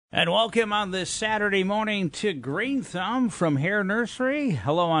And welcome on this Saturday morning to Green Thumb from Hare Nursery.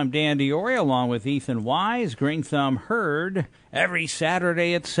 Hello, I'm Dan Diori along with Ethan Wise. Green Thumb heard every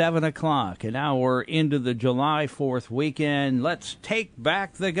Saturday at 7 o'clock. And now we're into the July 4th weekend. Let's take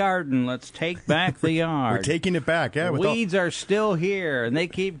back the garden. Let's take back the yard. We're taking it back, yeah. Weeds are still here, and they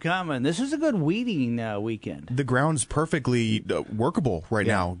keep coming. This is a good weeding weekend. The ground's perfectly workable right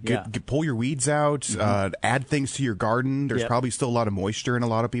now. Pull your weeds out, add things to your garden. There's probably still a lot of moisture in a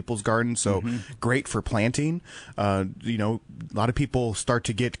lot of people's gardens, so great for planting. A lot of people start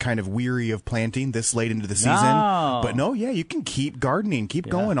to get kind of weary of planting this late into the season. But you can keep gardening, keep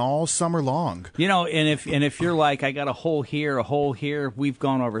going all summer long. And if you're like, I got a hole here, we've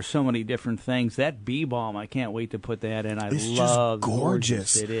gone over so many different things. That bee balm, I can't wait to put that in. It's just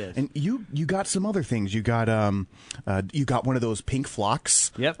gorgeous. It is. And you got some other things. You got one of those pink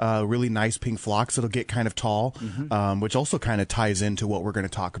phlox. Yep. Really nice pink phlox that'll get kind of tall, which also kind of ties into what we're going to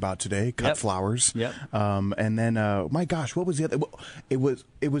talk about today. Cut flowers. Yep. And then my gosh, what was the other? It was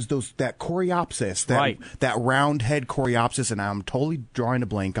that coreopsis, that round head coreopsis, and I'm totally drawing a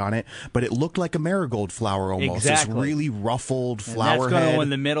blank on it, but it looked like a marigold flower almost. Exactly. This really ruffled flower that's going to head. go in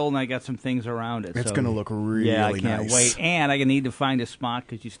the middle, and I got some things around it. It's going to look really nice. I can't nice. wait. And I need to find a spot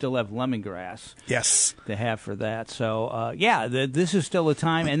because you still have lemongrass. Yes. To have for that. So this is still a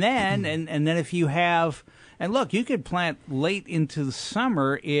time. And then and then if you have, and look, you could plant late into the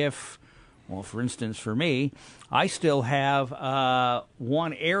summer if. Well, for instance, for me, I still have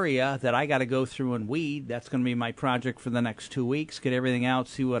one area that I got to go through and weed. That's going to be my project for the next 2 weeks. Get everything out,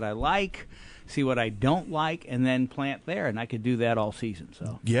 see what I like, see what I don't like, and then plant there. And I could do that all season.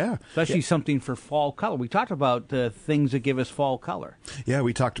 So especially something for fall color. We talked about things that give us fall color. Yeah,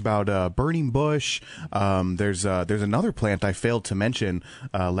 we talked about burning bush. There's another plant I failed to mention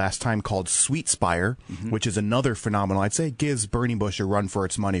last time called sweet spire, which is another phenomenal. I'd say it gives burning bush a run for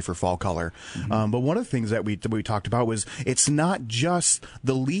its money for fall color. But one of the things that we talked about was it's not just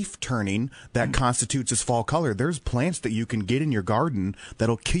the leaf turning that constitutes as fall color. There's plants that you can get in your garden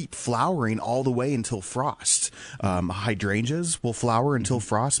that'll keep flowering all the way until frost. Hydrangeas will flower until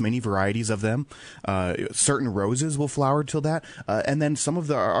frost, many varieties of them. Certain roses will flower till that. And then some of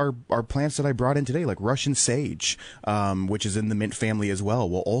our plants that I brought in today, like Russian sage, which is in the mint family as well,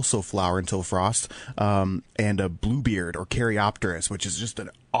 will also flower until frost. And a bluebeard or Caryopteris, which is just an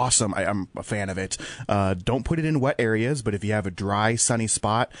awesome. I'm a fan of it. Don't put it in wet areas, but if you have a dry, sunny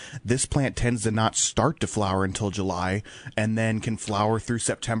spot, this plant tends to not start to flower until July and then can flower through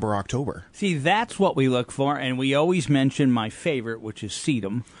September, October. See, that's what we look for, and we always mention my favorite, which is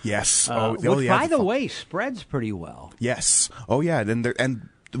sedum. Yes. Which, by the way, spreads pretty well. Yes. Oh, yeah. And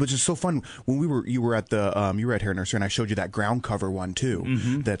which is so fun. When you were at Hare Nursery, and I showed you that ground cover one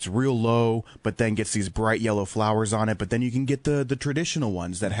too. That's real low, but then gets these bright yellow flowers on it. But then you can get the traditional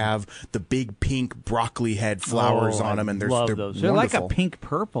ones that have the big pink broccoli head flowers on them, and they're those. They're like a pink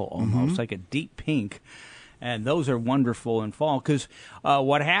purple almost, like a deep pink. And those are wonderful in fall because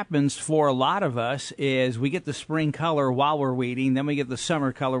what happens for a lot of us is we get the spring color while we're weeding, then we get the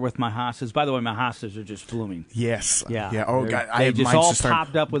summer color with my hostas. By the way, my hostas are just blooming. Yes. Yeah. Oh, God. They just all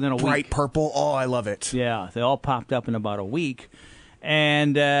popped up within a week. Bright purple. Oh, I love it. Yeah. They all popped up in about a week.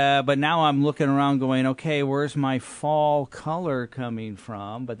 And but now I'm looking around going, okay, where's my fall color coming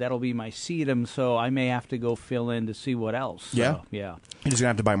from? But that'll be my sedum, so I may have to go fill in to see what else. So, yeah. You're just going to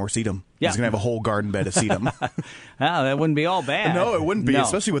have to buy more sedum. Yeah. He's going to have a whole garden bed of sedum. That wouldn't be all bad. No, it wouldn't be,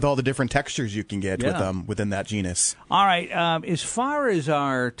 especially with all the different textures you can get within that genus. All right. As far as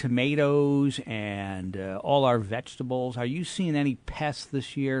our tomatoes and all our vegetables, are you seeing any pests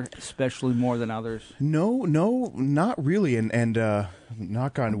this year, especially more than others? No, not really. And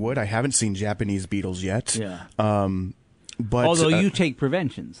knock on wood, I haven't seen Japanese beetles yet. Yeah. But, although you take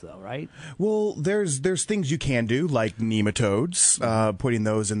preventions, though, right? Well, there's things you can do, like nematodes, putting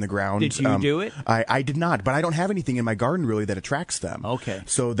those in the ground. Did you do it? I did not, but I don't have anything in my garden really that attracts them. Okay.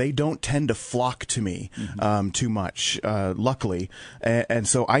 So they don't tend to flock to me too much, luckily. And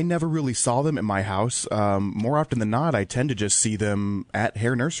so I never really saw them at my house. More often than not, I tend to just see them at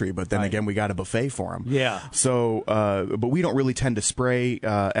Hare Nursery, but then again, we got a buffet for them. Yeah. So, but we don't really tend to spray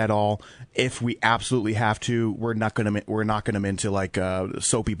at all. If we absolutely have to, we're knocking them into like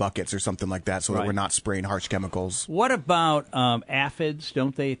soapy buckets or something like that, so that we're not spraying harsh chemicals. What about aphids?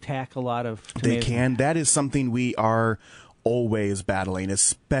 Don't they attack a lot of tomatoes? They can. That is something we are always battling,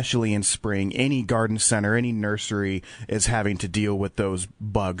 especially in spring. Any garden center, any nursery is having to deal with those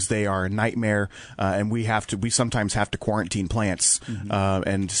bugs. They are a nightmare, and we sometimes have to quarantine plants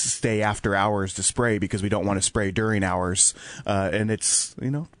and stay after hours to spray because we don't want to spray during hours, and it's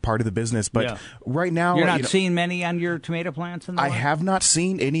part of the business. But right now, you're not seeing many on your tomato plants. I have not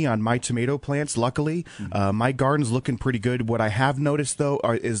seen any on my tomato plants. Luckily, my garden's looking pretty good. What I have noticed though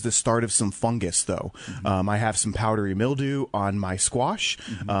is the start of some fungus. Though I have some powdery mildew on my squash,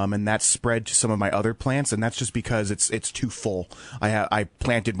 and that's spread to some of my other plants, and that's just because it's too full. I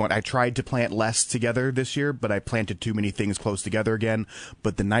planted one. I tried to plant less together this year, but I planted too many things close together again.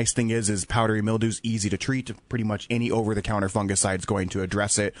 But the nice thing is powdery mildew's easy to treat. Pretty much any over-the-counter fungicide is going to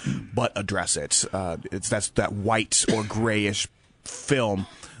address it. That's that white or grayish film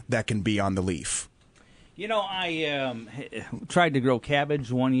that can be on the leaf. I tried to grow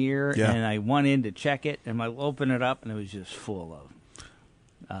cabbage one year, and I went in to check it, and I opened it up, and it was just full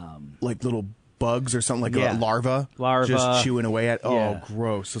of like little bugs or something, like a larva just chewing away at. Oh,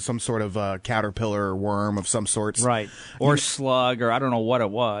 gross! So some sort of caterpillar or worm of some sorts, right? Or slug, or I don't know what it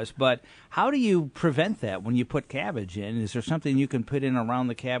was. But how do you prevent that when you put cabbage in? Is there something you can put in around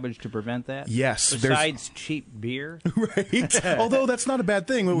the cabbage to prevent that? Yes, besides cheap beer, right? Although that's not a bad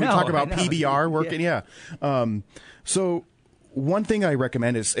thing when we talk about PBR working. So one thing I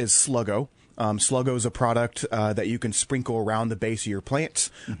recommend is Sluggo. Sluggo is a product that you can sprinkle around the base of your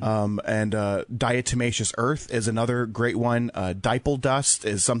plants. And diatomaceous earth is another great one. Dipel dust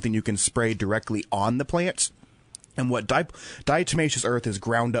is something you can spray directly on the plants. And what diatomaceous earth is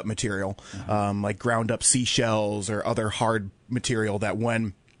ground up material, like ground up seashells or other hard material that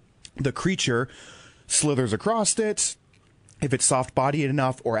when the creature slithers across it, if it's soft bodied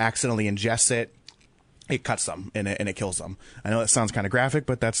enough or accidentally ingests it, it cuts them and it kills them. I know that sounds kind of graphic,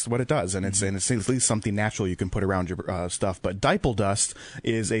 but that's what it does, and it's at least something natural you can put around your stuff. But dipel dust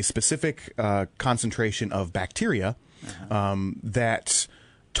is a specific concentration of bacteria that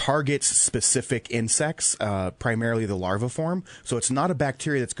targets specific insects, primarily the larva form. So it's not a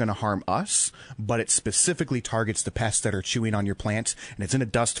bacteria that's going to harm us, but it specifically targets the pests that are chewing on your plant. And it's in a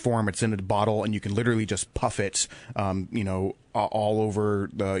dust form. It's in a bottle, and you can literally just puff it, all over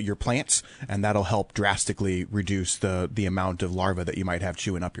your plants, and that'll help drastically reduce the amount of larvae that you might have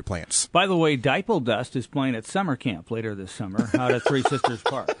chewing up your plants. By the way, Dipel Dust is playing at summer camp later this summer out at Three Sisters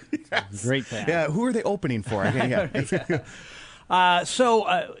Park. Yes. Great band. Yeah, who are they opening for?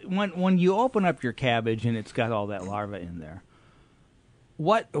 So when you open up your cabbage and it's got all that larva in there,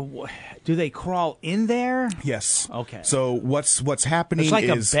 what do they crawl in there? Yes. Okay. So what's happening? It's like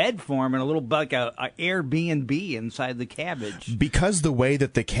a bed form and a little like a Airbnb inside the cabbage. Because the way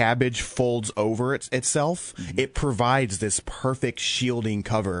that the cabbage folds over itself, it provides this perfect shielding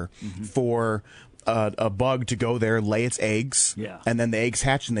cover for a bug to go there, lay its eggs, and then the eggs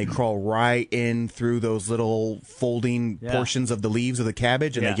hatch and they crawl right in through those little folding portions of the leaves of the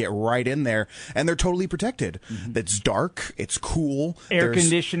cabbage, and they get right in there, and they're totally protected. It's dark, it's cool, air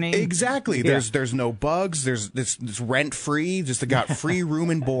conditioning. Exactly. There's no bugs. There's this rent free. Just they got free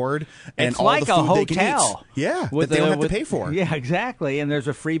room and board, and it's all like the food a hotel. They can eat. Yeah, that they don't have to pay for. Yeah, exactly. And there's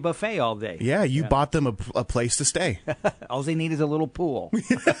a free buffet all day. Yeah, you bought them a place to stay. All they need is a little pool,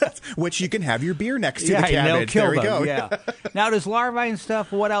 which you can have your beer next to the cabbage. And they'll kill there we go. Yeah. Now, does larvae and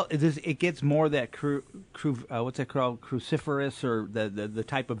stuff? What else? It gets more of that what's it called? Cruciferous, or the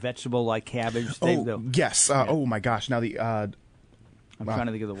type of vegetable like cabbage. Yes. Oh my gosh. Now I'm trying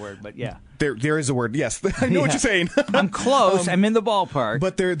to think of the word, but yeah. There is a word. Yes, I know what you're saying. I'm close. I'm in the ballpark.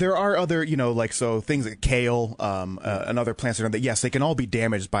 But there are other, things like kale, and other plants that yes, they can all be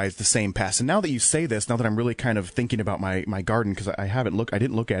damaged by the same pest. And now that you say this, now that I'm really kind of thinking about my garden, because I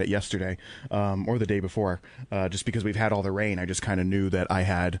didn't look at it yesterday, or the day before, just because we've had all the rain. I just kind of knew that I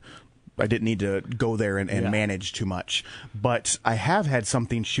didn't need to go there and manage too much. But I have had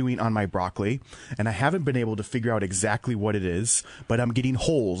something chewing on my broccoli, and I haven't been able to figure out exactly what it is, but I'm getting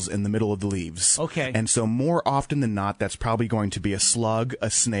holes in the middle of the leaves. Okay. And so more often than not, that's probably going to be a slug, a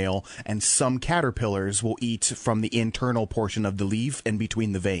snail, and some caterpillars will eat from the internal portion of the leaf and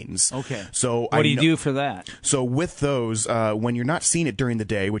between the veins. Okay. So what do you do for that? So with those, when you're not seeing it during the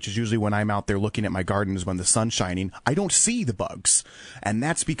day, which is usually when I'm out there looking at my gardens when the sun's shining, I don't see the bugs. And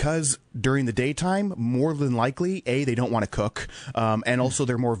that's because during the daytime, more than likely, they don't want to cook, and also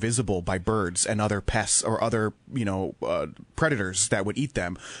they're more visible by birds and other pests or other, predators that would eat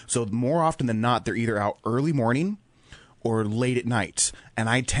them. So more often than not, they're either out early morning or late at night. And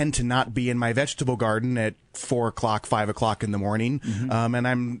I tend to not be in my vegetable garden at 4 o'clock, 5 o'clock in the morning. And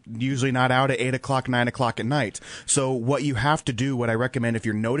I'm usually not out at 8 o'clock, 9 o'clock at night. So what you have to do, what I recommend if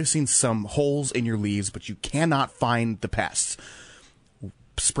you're noticing some holes in your leaves, but you cannot find the pests,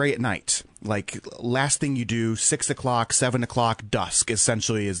 spray at night. Like last thing you do, 6 o'clock, 7 o'clock, dusk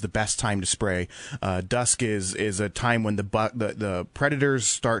essentially is the best time to spray. Dusk is a time when the predators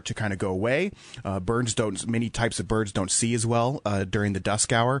start to kind of go away. Many types of birds don't see as well during the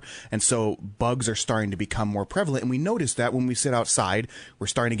dusk hour, and so bugs are starting to become more prevalent. And we notice that when we sit outside, we're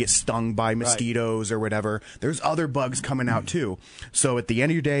starting to get stung by mosquitoes or whatever. There's other bugs coming out too. So at the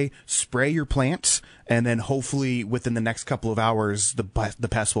end of your day, spray your plants, and then hopefully within the next couple of hours, the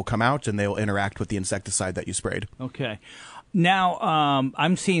pests will come out and they'll interact with the insecticide that you sprayed. Okay. Now,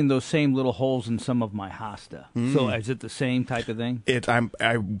 I'm seeing those same little holes in some of my hosta. So is it the same type of thing?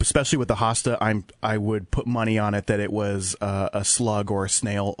 Especially with the hosta, I would put money on it that it was a slug or a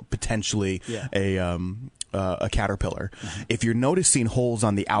snail, potentially a caterpillar. If you're noticing holes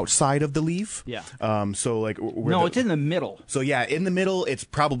on the outside of the leaf, so like it's in the middle. So yeah, in the middle, it's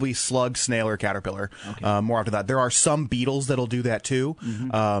probably slug, snail, or caterpillar. Okay. More after that, there are some beetles that'll do that too.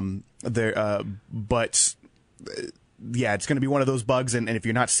 But yeah, it's going to be one of those bugs, and if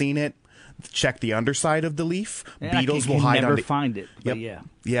you're not seeing it, check the underside of the leaf. Beetles will hide on find it. Yep.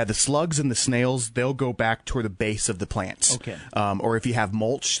 Yeah, the slugs and the snails, they'll go back toward the base of the plants. Okay. Or if you have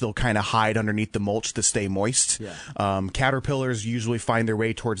mulch, they'll kind of hide underneath the mulch to stay moist. Yeah. Caterpillars usually find their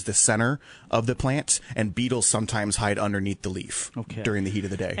way towards the center of the plant, and beetles sometimes hide underneath the leaf during the heat of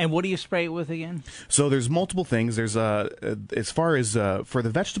the day. And what do you spray it with again? So there's multiple things. There's as far as for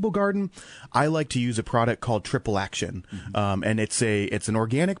the vegetable garden, I like to use a product called Triple Action, and it's an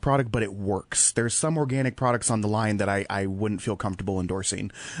organic product, but it works. There's some organic products on the line that I wouldn't feel comfortable endorsing.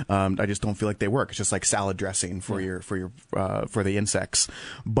 I just don't feel like they work. It's just like salad dressing for for the insects.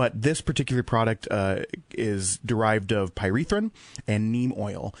 But this particular product is derived of pyrethrin and neem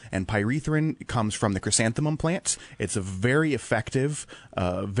oil, and pyrethrin comes from the chrysanthemum plant. It's a very effective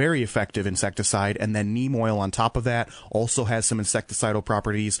insecticide, and then neem oil on top of that also has some insecticidal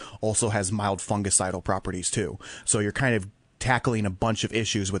properties, also has mild fungicidal properties too. So you're kind of tackling a bunch of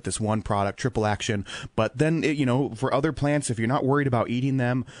issues with this one product, Triple Action. But then, for other plants, if you're not worried about eating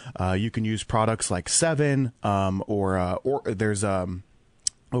them, you can use products like Sevin, or there's Sevin's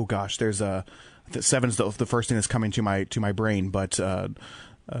the first thing that's coming to my brain, but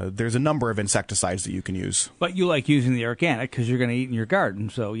there's a number of insecticides that you can use. But you like using the organic because you're going to eat in your garden,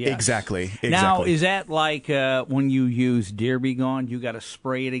 so yeah. Exactly. Now, is that like when you use Deer Be Gone, you got to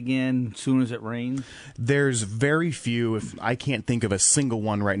spray it again as soon as it rains? There's very few, if I can't think of a single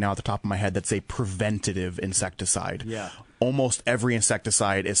one right now at the top of my head that's a preventative insecticide. Yeah. Almost every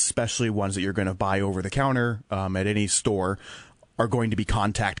insecticide, especially ones that you're going to buy over the counter at any store, are going to be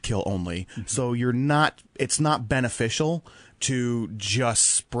contact kill only. So it's not beneficial to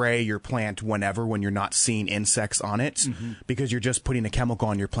just spray your plant when you're not seeing insects on it, because you're just putting a chemical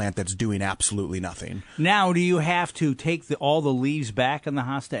on your plant that's doing absolutely nothing. Now, do you have to take all the leaves back in the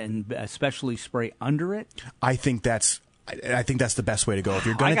hosta and especially spray under it? I think that's the best way to go. If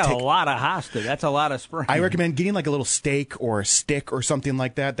you're going to a lot of hosta. That's a lot of spraying. I recommend getting like a little stake or a stick or something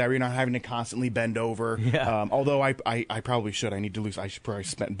like that you're not having to constantly bend over. Yeah. Although I probably should. I should probably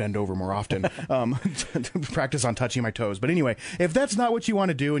bend over more often. To practice on touching my toes. But anyway, if that's not what you want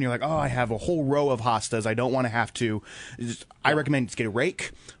to do and you're like, I have a whole row of hostas, I don't want to have to. I recommend just get a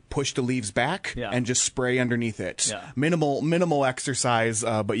rake, push the leaves back, and just spray underneath it. Yeah. Minimal exercise,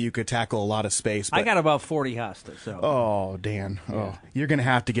 but you could tackle a lot of space. But, I got about 40 hostas. So. Oh, Dan. Oh, you're going to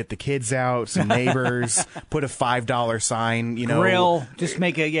have to get the kids out, some neighbors, put a $5 sign, Grill. Just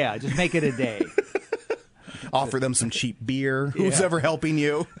make it a day. Offer them some cheap beer. Who's ever helping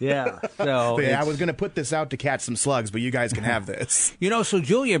you? Yeah. So I was going to put this out to catch some slugs, but you guys can have this. So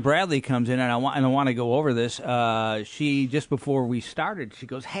Julia Bradley comes in, and I want to go over this. She, just before we started, she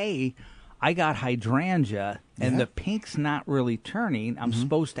goes, "Hey, I got hydrangea, and the pink's not really turning. I'm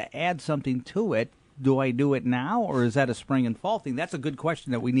supposed to add something to it. Do I do it now, or is that a spring and fall thing?" That's a good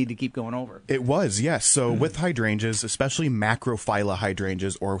question that we need to keep going over. It was, yes. So with hydrangeas, especially macrophylla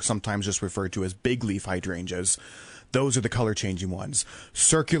hydrangeas, or sometimes just referred to as big leaf hydrangeas, those are the color changing ones.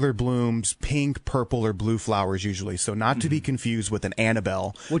 Circular blooms, pink, purple, or blue flowers usually. So not to be confused with an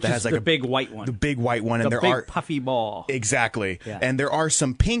Annabelle, which is like the big white one. The big white one, and the big puffy ball. Exactly. Yeah. And there are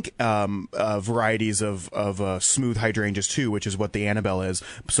some pink varieties of smooth hydrangeas too, which is what the Annabelle is.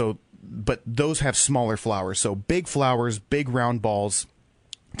 But those have smaller flowers. So big flowers, big round balls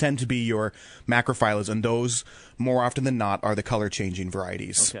tend to be your macrophyllas, and those, more often than not, are the color changing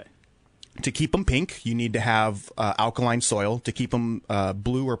varieties. Okay. To keep them pink, you need to have alkaline soil. To keep them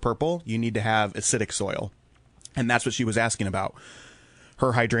blue or purple, you need to have acidic soil. And that's what she was asking about.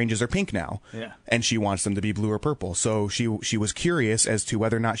 Her hydrangeas are pink now, and she wants them to be blue or purple. So she was curious as to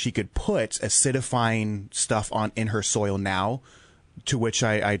whether or not she could put acidifying stuff in her soil now. To which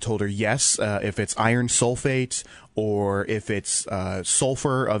I told her yes. If it's iron sulfate or if it's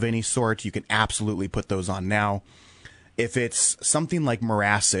sulfur of any sort, you can absolutely put those on now. If it's something like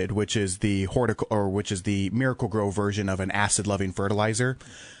Meracid, which is the Miracle-Gro version of an acid-loving fertilizer,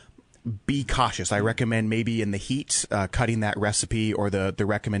 be cautious. I recommend maybe in the heat, cutting that recipe or the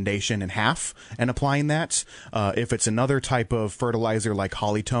recommendation in half and applying that. If it's another type of fertilizer like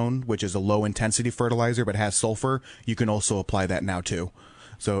Hollytone, which is a low-intensity fertilizer but has sulfur, you can also apply that now too.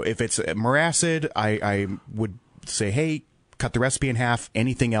 So if it's Meracid, I would say, hey, cut the recipe in half.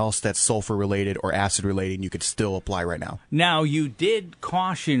 Anything else that's sulfur-related or acid-related, you could still apply right now. Now, you did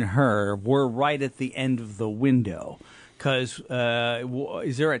caution her. We're right at the end of the window. Because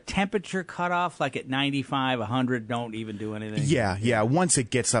is there a temperature cutoff, like at 95, 100, don't even do anything? Yeah. Once it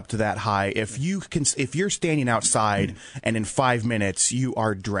gets up to that high, if you're standing outside and in 5 minutes you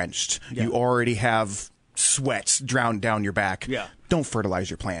are drenched, you already have sweat drowned down your back. Don't fertilize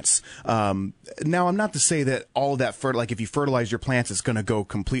your plants. Now, I'm not to say that all of that like if you fertilize your plants, it's going to go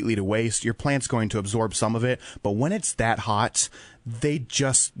completely to waste. Your plant's going to absorb some of it, but when it's that hot, they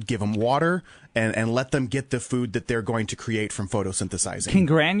just give them water and let them get the food that they're going to create from photosynthesizing. Can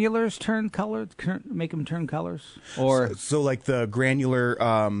granulars turn color? Make them turn colors? Or so like the granular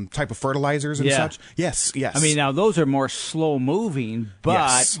type of fertilizers and such? Yes. I mean, now those are more slow moving,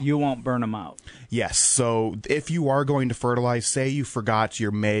 but you won't burn them out. Yes. So if you are going to fertilize, say you forgot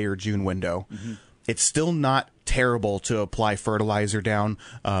your May or June window, it's still not terrible to apply fertilizer down,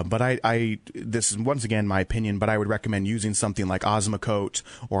 but this is once again my opinion, but I would recommend using something like Osmocote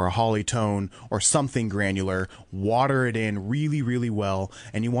or a Hollytone or something granular. Water it in really, really well,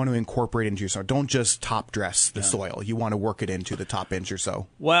 and you want to incorporate it into your soil. Don't just top dress the soil. You want to work it into the top inch or so.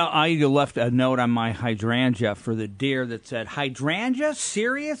 Well, I left a note on my hydrangea for the deer that said, "Hydrangea?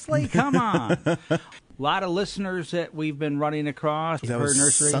 Seriously? Come on." A lot of listeners that we've been running across. That was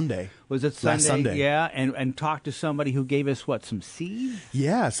nursery. Sunday. Was it Sunday? Last Sunday. Yeah, and talked to somebody who gave us, some seeds?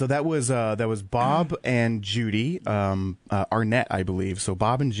 Yeah, so that was Bob and Judy, Arnett, I believe. So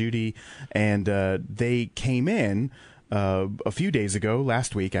Bob and Judy, and they came in a few days ago,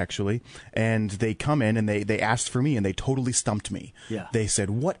 last week actually, and they come in and they asked for me and they totally stumped me. Yeah. They said,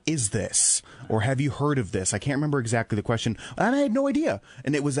 "What is this?" Or "Have you heard of this?" I can't remember exactly the question, and I had no idea.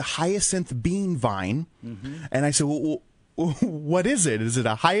 And it was a hyacinth bean vine, and I said, "Well, what is it? Is it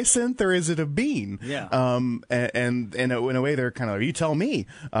a hyacinth or is it a bean?" Yeah. And in a way, they're kind of, "You tell me,"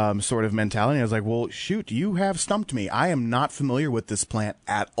 sort of mentality. I was like, "Well, shoot, you have stumped me. I am not familiar with this plant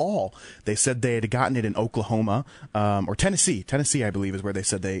at all." They said they had gotten it in Oklahoma, or Tennessee. Tennessee, I believe, is where they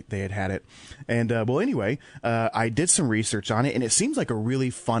said they had it. And, well, anyway, I did some research on it, and it seems like a really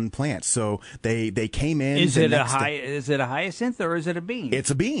fun plant. So they came in. Is it a hyacinth or is it a bean?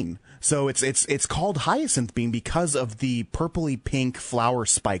 It's a bean. So it's called hyacinth bean because of the purpley pink flower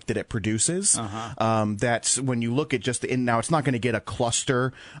spike that it produces. That's when you look at just now it's not going to get a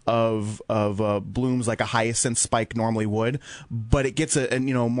cluster of blooms like a hyacinth spike normally would, but it gets a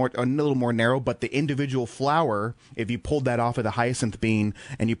little more narrow. But the individual flower, if you pulled that off of the hyacinth bean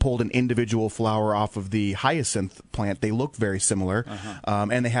and you pulled an individual flower off of the hyacinth plant, they look very similar,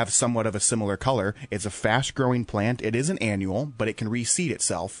 and they have somewhat of a similar color. It's a fast growing plant. It is an annual, but it can reseed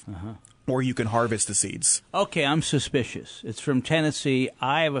itself. Or you can harvest the seeds. Okay, I'm suspicious. It's from Tennessee.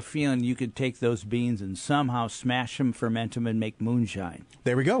 I have a feeling you could take those beans and somehow smash them, ferment them, and make moonshine.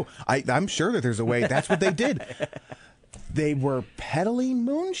 There we go. I'm sure that there's a way. That's what they did. They were peddling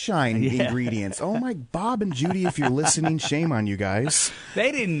moonshine ingredients. Oh, my, Bob and Judy, if you're listening, shame on you guys.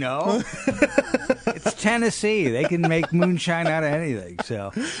 They didn't know. It's Tennessee. They can make moonshine out of anything.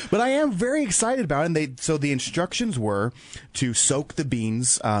 So, but I am very excited about it. So the instructions were to soak the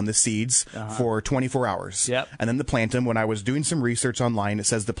beans, the seeds, for 24 hours. Yep. And then to plant them. When I was doing some research online, it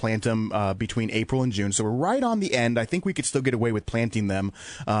says to plant them between April and June. So we're right on the end. I think we could still get away with planting them.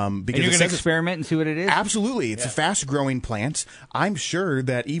 Because and you're going to experiment and see what it is? Absolutely. It's a fast-growing plant. I'm sure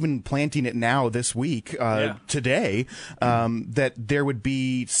that even planting it now this week, today, that there would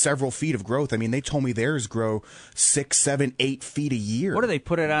be several feet of growth. I mean, they told me theirs grow 6, 7, 8 feet a year. What do they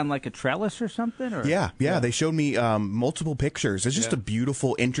put it on, like a trellis or something? Or? Yeah. They showed me multiple pictures. It's just a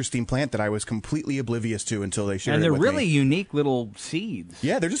beautiful, interesting plant that I was completely oblivious to until they shared it with me. And they're really unique little seeds.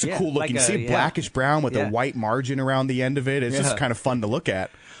 Yeah, they're just a cool looking seed, blackish brown with a white margin around the end of it. It's just kind of fun to look at.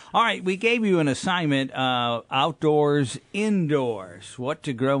 All right, we gave you an assignment, outdoors, indoors, what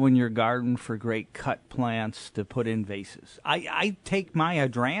to grow in your garden for great cut plants to put in vases. I take my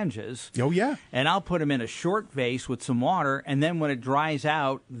hydrangeas. Oh, yeah. And I'll put them in a short vase with some water, and then when it dries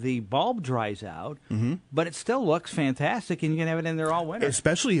out, the bulb dries out, but it still looks fantastic, and you can have it in there all winter.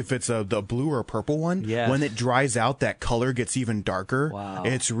 Especially if it's the blue or purple one. Yes. When it dries out, that color gets even darker. Wow.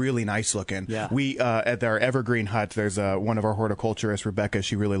 It's really nice looking. Yeah. We, at our evergreen hut, there's one of our horticulturists, Rebecca,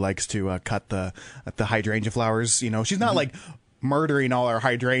 she really likes to cut the hydrangea flowers. You know, she's not like murdering all our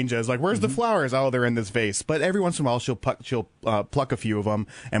hydrangeas. Like, where's the flowers? Oh, they're in this vase. But every once in a while, she'll pluck a few of them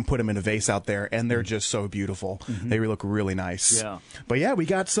and put them in a vase out there, and they're just so beautiful. They look really nice. Yeah. But yeah, we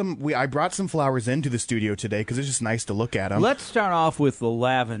got some. I brought some flowers into the studio today because it's just nice to look at them. Let's start off with the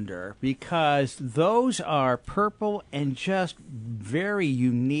lavender, because those are purple and just very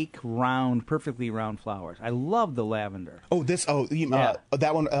unique, round, perfectly round flowers. I love the lavender. Oh, this. Oh,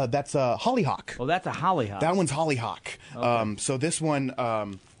 that one. That's hollyhock. Oh, that's a hollyhock. That one's hollyhock. Okay. So this one,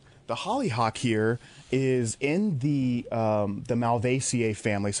 the hollyhock here is in the Malvaceae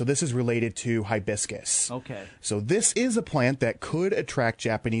family. So this is related to hibiscus. Okay. So this is a plant that could attract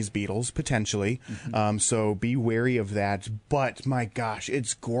Japanese beetles potentially. So be wary of that. But my gosh,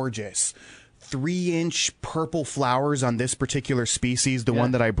 it's gorgeous. 3-inch purple flowers on this particular species. The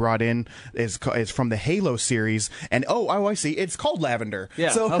one that I brought in is from the Halo series, and I see, it's called lavender.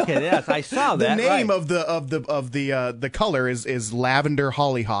 Yeah. So, okay. Yes, I saw that. The name right. of the color is lavender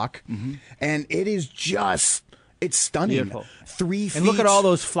hollyhock, and it is just. It's stunning. Beautiful. 3 feet. And look at all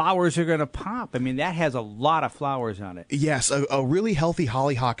those flowers are going to pop. I mean, that has a lot of flowers on it. Yes, a really healthy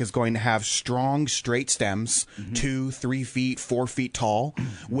hollyhock is going to have strong, straight stems, 2, 3 feet, 4 feet tall,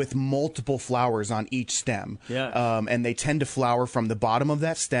 with multiple flowers on each stem. Yeah. And they tend to flower from the bottom of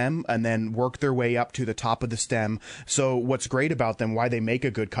that stem and then work their way up to the top of the stem. So what's great about them, why they make a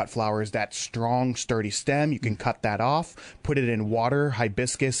good cut flower, is that strong, sturdy stem. You can cut that off, put it in water,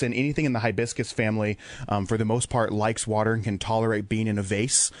 hibiscus, and anything in the hibiscus family, for the most part, likes water and can tolerate being in a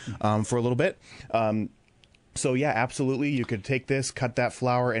vase for a little bit. So yeah, absolutely. You could take this, cut that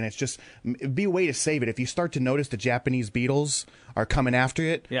flower, and it'd be a way to save it. If you start to notice the Japanese beetles are coming after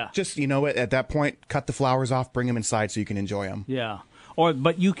it, just, at that point, cut the flowers off, bring them inside so you can enjoy them. Yeah.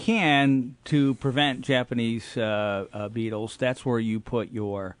 But you can, to prevent Japanese beetles, that's where you put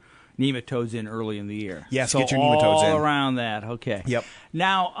your nematodes in early in the year. Yes, so get your nematodes in. all around that. Okay. Yep.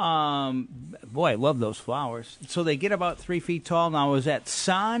 Now, boy, I love those flowers. So they get about 3 feet tall. Now, is that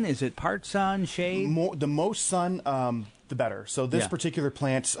sun? Is it part sun, shade? The most sun, the better. So this particular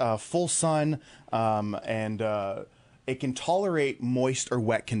plant's full sun, and it can tolerate moist or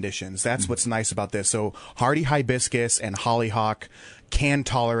wet conditions. That's what's nice about this. So hardy hibiscus and hollyhock can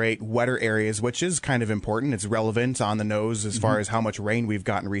tolerate wetter areas, which is kind of important. It's relevant on the nose as far as how much rain we've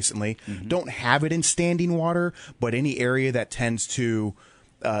gotten recently. Don't have it in standing water, but any area that tends to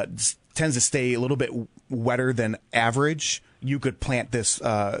stay a little bit wetter than average, you could plant this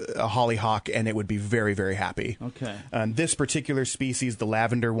a hollyhock and it would be very, very happy. Okay. This particular species, the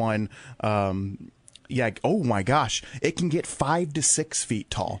lavender one, oh my gosh, it can get 5 to 6 feet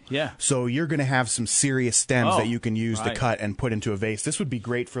tall. Yeah. So you're going to have some serious stems that you can use to cut and put into a vase. This would be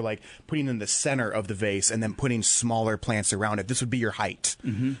great for like putting in the center of the vase and then putting smaller plants around it. This would be your height,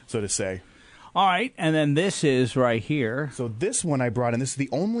 so to say. All right, and then this is right here. So this one I brought in. This is the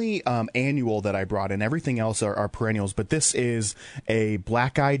only annual that I brought in. Everything else are perennials, but this is a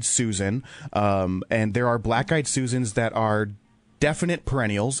black-eyed Susan, and there are black-eyed Susans that are definite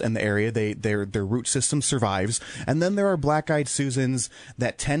perennials in the area. Their root system survives. And then there are black-eyed Susans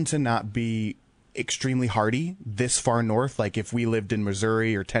that tend to not be extremely hardy this far north. Like if we lived in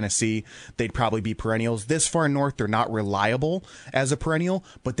Missouri or Tennessee, they'd probably be perennials. This far north, they're not reliable as a perennial,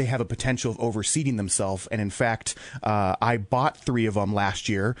 but they have a potential of overseeding themselves. And in fact, I bought 3 of them last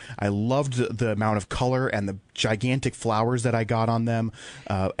year. I loved the amount of color and the gigantic flowers that I got on them,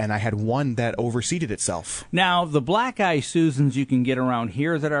 and I had one that overseeded itself. Now, the black-eye Susans you can get around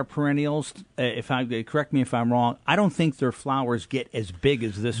here that are perennials, correct me if I'm wrong, I don't think their flowers get as big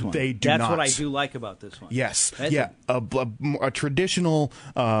as this one. They do That's not. what I do like about this one. Yes. A traditional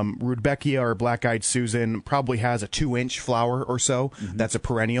Rudbeckia or black-eyed Susan probably has a 2-inch flower or so. That's a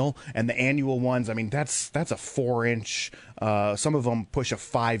perennial. And the annual ones, I mean, that's a 4-inch. Some of them push a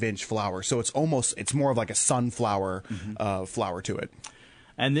 5-inch flower. So it's more of like a sunflower flower to it.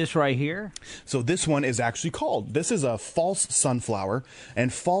 And this right here? So this one is actually called, this is a false sunflower,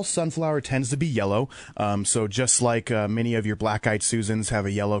 and false sunflower tends to be yellow. So just like many of your black-eyed Susans have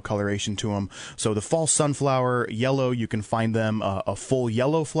a yellow coloration to them. So the false sunflower, yellow, you can find them a full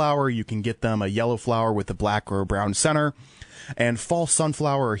yellow flower. You can get them a yellow flower with a black or a brown center. And false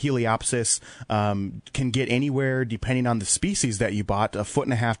sunflower or Heliopsis can get anywhere, depending on the species that you bought, 1.5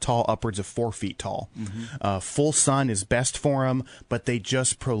 feet tall, upwards of 4 feet tall. Full sun is best for them, but they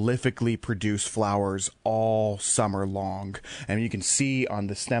just prolifically produce flowers all summer long. And you can see on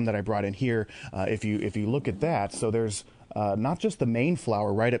the stem that I brought in here, if you look at that, so there's not just the main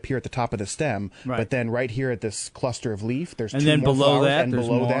flower right up here at the top of the stem, but then right here at this cluster of leaf, there's and two then more below flowers, that, and there's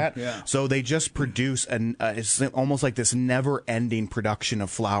below more. that. Yeah. So they just produce it's almost like this never-ending production of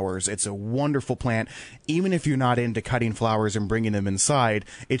flowers. It's a wonderful plant. Even if you're not into cutting flowers and bringing them inside,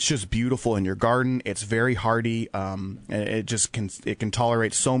 it's just beautiful in your garden. It's very hardy. It can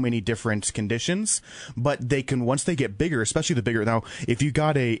tolerate so many different conditions. But they can, once they get bigger, especially the bigger. Now, if you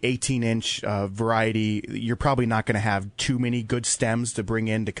got a 18-inch variety, you're probably not going to have too many good stems to bring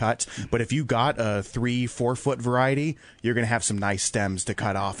in to cut. But if you got a 3-4 foot variety, you're going to have some nice stems to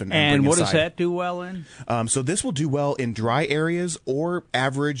cut off and bring what inside. does that do well in? So this will do well in dry areas or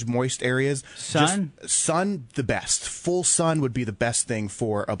average moist areas. Sun? Sun, the best. Full sun would be the best thing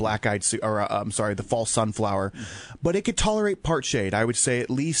for a black-eyed, the false sunflower. But it could tolerate part shade. I would say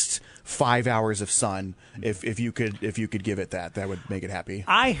at least 5 hours of sun. If you could give it that would make it happy.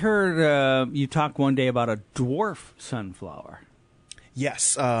 I heard you talk one day about a dwarf sunflower.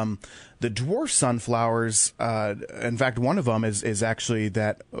 Yes, the dwarf sunflowers. In fact, one of them is actually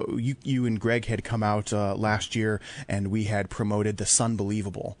that you and Greg had come out last year, and we had promoted the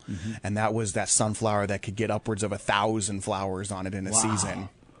Sunbelievable, and that was that sunflower that could get upwards of 1,000 flowers on it in a season.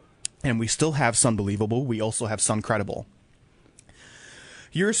 And we still have Sunbelievable. We also have Suncredible.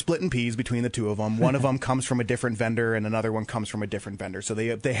 You're splitting peas between the two of them. One of them comes from a different vendor, and another one comes from a different vendor. So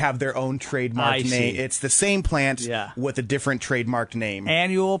they have their own trademarked name. It's the same plant with a different trademarked name.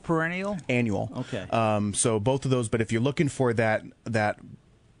 Annual, perennial? Annual. Okay. So both of those. But if you're looking for that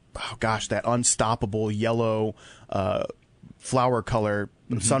unstoppable yellow flower color,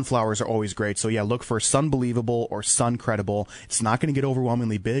 sunflowers are always great. So yeah, look for Sunbelievable or Suncredible. It's not going to get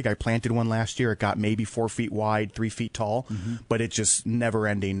overwhelmingly big. I planted one last year. It got maybe 4 feet wide, 3 feet tall, but it just never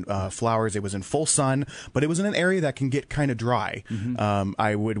ending flowers. It was in full sun, but it was in an area that can get kind of dry.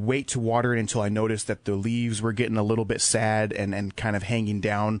 I would wait to water it until I noticed that the leaves were getting a little bit sad and kind of hanging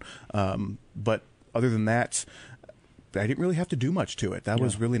down. But other than that, I didn't really have to do much to it. That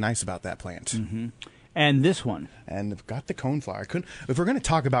was really nice about that plant. And this one. And I've got the coneflower. If we're going to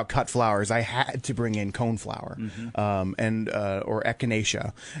talk about cut flowers, I had to bring in coneflower or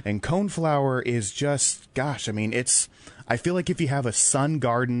echinacea. And coneflower is just, I feel like if you have a sun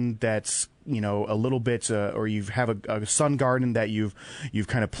garden that's a little bit, or you have a sun garden that you've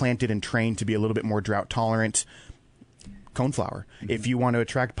kind of planted and trained to be a little bit more drought tolerant, coneflower. If you want to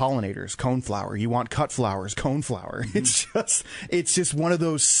attract pollinators, coneflower. You want cut flowers, coneflower. It's just one of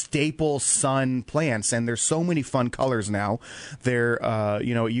those staple sun plants, and there's so many fun colors now. They're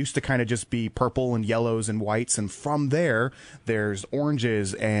it used to kind of just be purple and yellows and whites, and from there's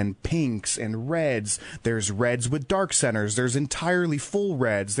oranges and pinks and reds. There's reds with dark centers. There's entirely full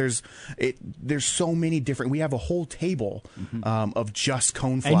reds. There's so many different. We have a whole table of just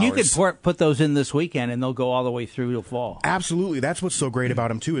coneflowers. And you could put those in this weekend, and they'll go all the way through till fall. Absolutely. That's what's so great about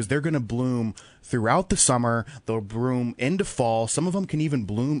them, too, is they're going to bloom throughout the summer. They'll bloom into fall. Some of them can even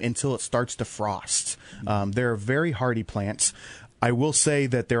bloom until it starts to frost. They're very hardy plants. I will say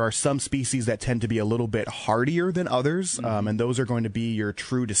that there are some species that tend to be a little bit hardier than others, and those are going to be your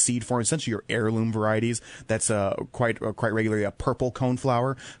true to seed form, essentially your heirloom varieties. That's quite regularly a purple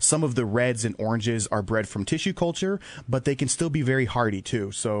coneflower. Some of the reds and oranges are bred from tissue culture, but they can still be very hardy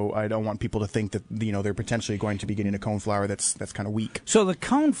too. So I don't want people to think that they're potentially going to be getting a coneflower that's kind of weak. So the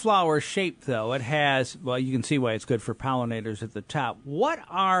coneflower shape, though, it has, well, you can see why it's good for pollinators at the top.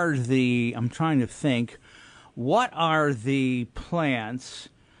 I'm trying to think. What are the plants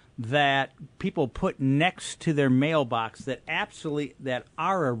that people put next to their mailbox that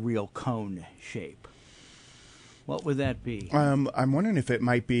are a real cone shape? What would that be? I'm wondering if it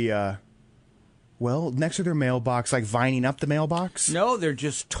might be. Well, next to their mailbox, like vining up the mailbox? No, they're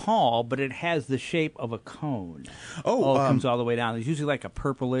just tall, but it has the shape of a cone. Oh, it comes all the way down. There's usually like a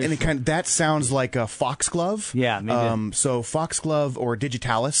purplish. And that sounds like a foxglove. Yeah, maybe. So foxglove or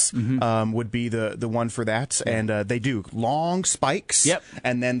digitalis would be the one for that. And they do long spikes. Yep.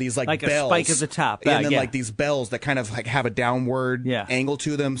 And then these like bells. A spike at the top. And then like these bells that kind of like have a downward angle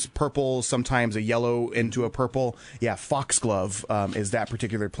to them. Purple, sometimes a yellow into a purple. Yeah, foxglove is that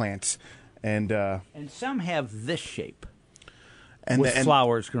particular plant. And some have this shape and with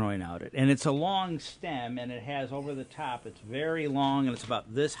flowers growing out it. And it's a long stem, and it has over the top, it's very long, and it's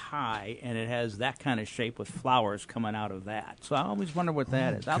about this high, and it has that kind of shape with flowers coming out of that. So I always wonder what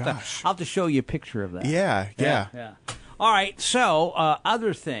that is. I'll have to show you a picture of that. Yeah. All right, so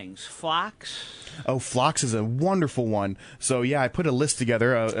other things. Phlox. Oh, phlox is a wonderful one. So, yeah, I put a list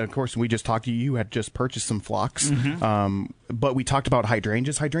together. Of course, we just talked to you. You had just purchased some phlox. But we talked about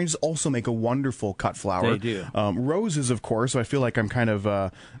hydrangeas. Hydrangeas also make a wonderful cut flower. They do. Roses, of course. So I feel like I'm kind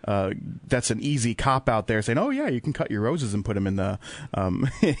of that's an easy cop out there saying, oh, yeah, you can cut your roses and put them in the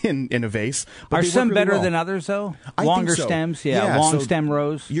in a vase. But are some really better well. than others, though? I Longer think so. stems? Yeah, stem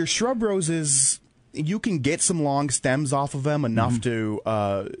rose? Your shrub roses, you can get some long stems off of them enough to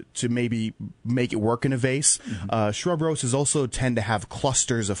maybe make it work in a vase. Shrub roses also tend to have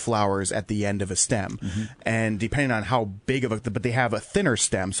clusters of flowers at the end of a stem, and depending on how big of but they have a thinner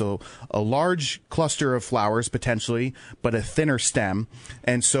stem, so a large cluster of flowers potentially, but a thinner stem,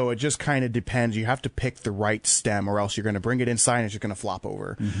 and so it just kind of depends. You have to pick the right stem, or else you're going to bring it inside and it's just going to flop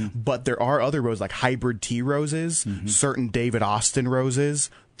over. But there are other roses like hybrid tea roses, certain David Austin roses.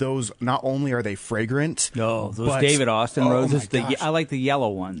 Those, not only are they fragrant. Oh, those David Austin roses. I like the yellow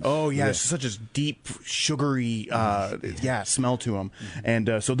ones. Oh, yeah. There's such a deep, sugary, smell to them.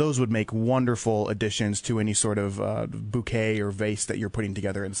 And so those would make wonderful additions to any sort of bouquet or vase that you're putting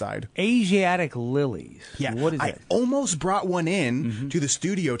together inside. Asiatic lilies. Yeah. What is I it? almost brought one in to the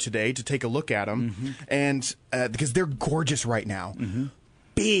studio today to take a look at them. And because they're gorgeous right now.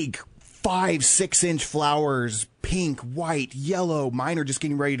 Big, 5-6 inch flowers, pink, white, yellow. Mine are just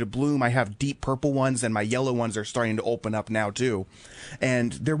getting ready to bloom. I have deep purple ones, and my yellow ones are starting to open up now too.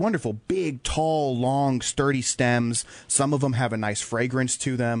 And they're wonderful. Big, tall, long, sturdy stems. Some of them have a nice fragrance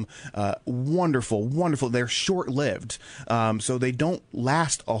to them. Wonderful, wonderful. They're short-lived, so they don't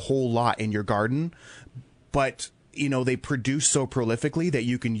last a whole lot in your garden, but they produce so prolifically that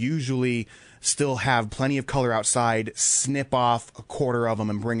you can usually still have plenty of color outside, snip off a quarter of them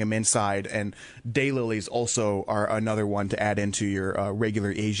and bring them inside. And daylilies also are another one to add into your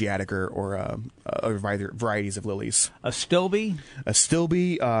regular Asiatic or varieties of lilies. Astilbe?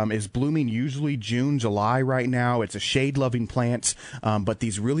 Astilbe is blooming usually June, July right now. It's a shade-loving plant, but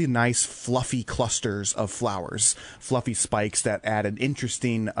these really nice fluffy clusters of flowers, fluffy spikes that add an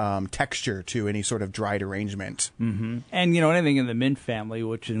interesting texture to any sort of dried arrangement. And, anything in the mint family,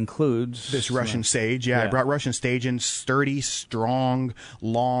 which includes this Russian sage. Yeah, I brought Russian sage in. Sturdy, strong,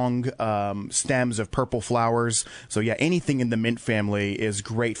 long stems of purple flowers. So yeah, anything in the mint family is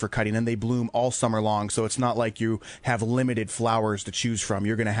great for cutting, and they bloom all summer long. So it's not like you have limited flowers to choose from.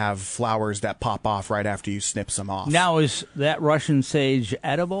 You're going to have flowers that pop off right after you snip some off. Now, is that Russian sage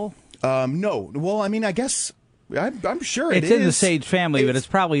edible? No. Well, I mean, I guess I'm sure it's in the sage family, but it's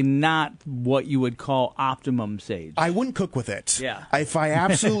probably not what you would call optimum sage. I wouldn't cook with it. Yeah. If I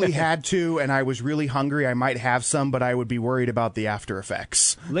absolutely had to and I was really hungry, I might have some, but I would be worried about the after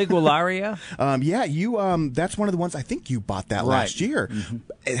effects. Liguularia? That's one of the ones, I think you bought that last year.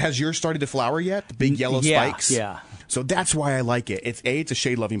 Has yours started to flower yet? The big yellow spikes? Yeah. So that's why I like it. It's a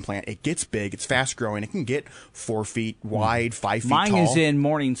shade-loving plant. It gets big. It's fast-growing. It can get 4 feet wide, 5 feet tall. Mine is in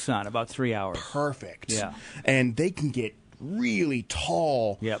morning sun, about 3 hours. Perfect. Yeah. And they can get really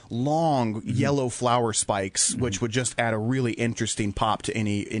tall, long yellow flower spikes, which would just add a really interesting pop to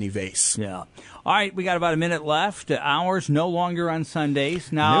any vase. Yeah. All right, we got about a minute left. Ours no longer on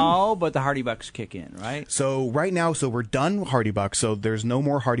Sundays. No, but the Hardy Bucks kick in, right? So right now, we're done with Hardy Bucks, so there's no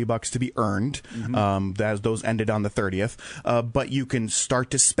more Hardy Bucks to be earned. Those ended on the 30th. But you can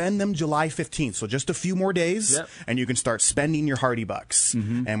start to spend them July 15th, so just a few more days, and you can start spending your Hardy Bucks.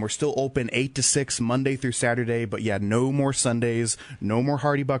 And we're still open 8 to 6, Monday through Saturday, but no more Sundays, no more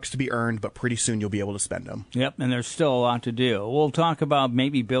Hardy Bucks to be earned, but pretty soon you'll be able to spend them. Yep, and there's still a lot to do. We'll talk about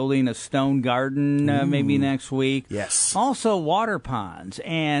maybe building a stone garden maybe next week. Yes. Also, water ponds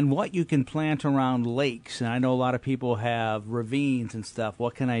and what you can plant around lakes. And I know a lot of people have ravines and stuff.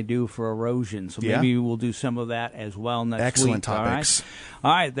 What can I do for erosion? So maybe we'll do some of that as well next week. Excellent topics.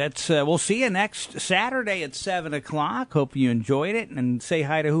 All right, that's we'll see you next Saturday at 7 o'clock. Hope you enjoyed it. And say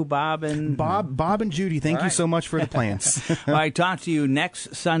hi to who, Bob and... Bob and Judy, thank you so much for the plants. All right, talk to you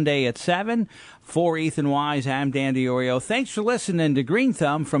next Sunday at 7. For Ethan Wise, I'm Dan DiOrio. Thanks for listening to Green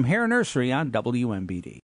Thumb from Hare Nursery on WMBD.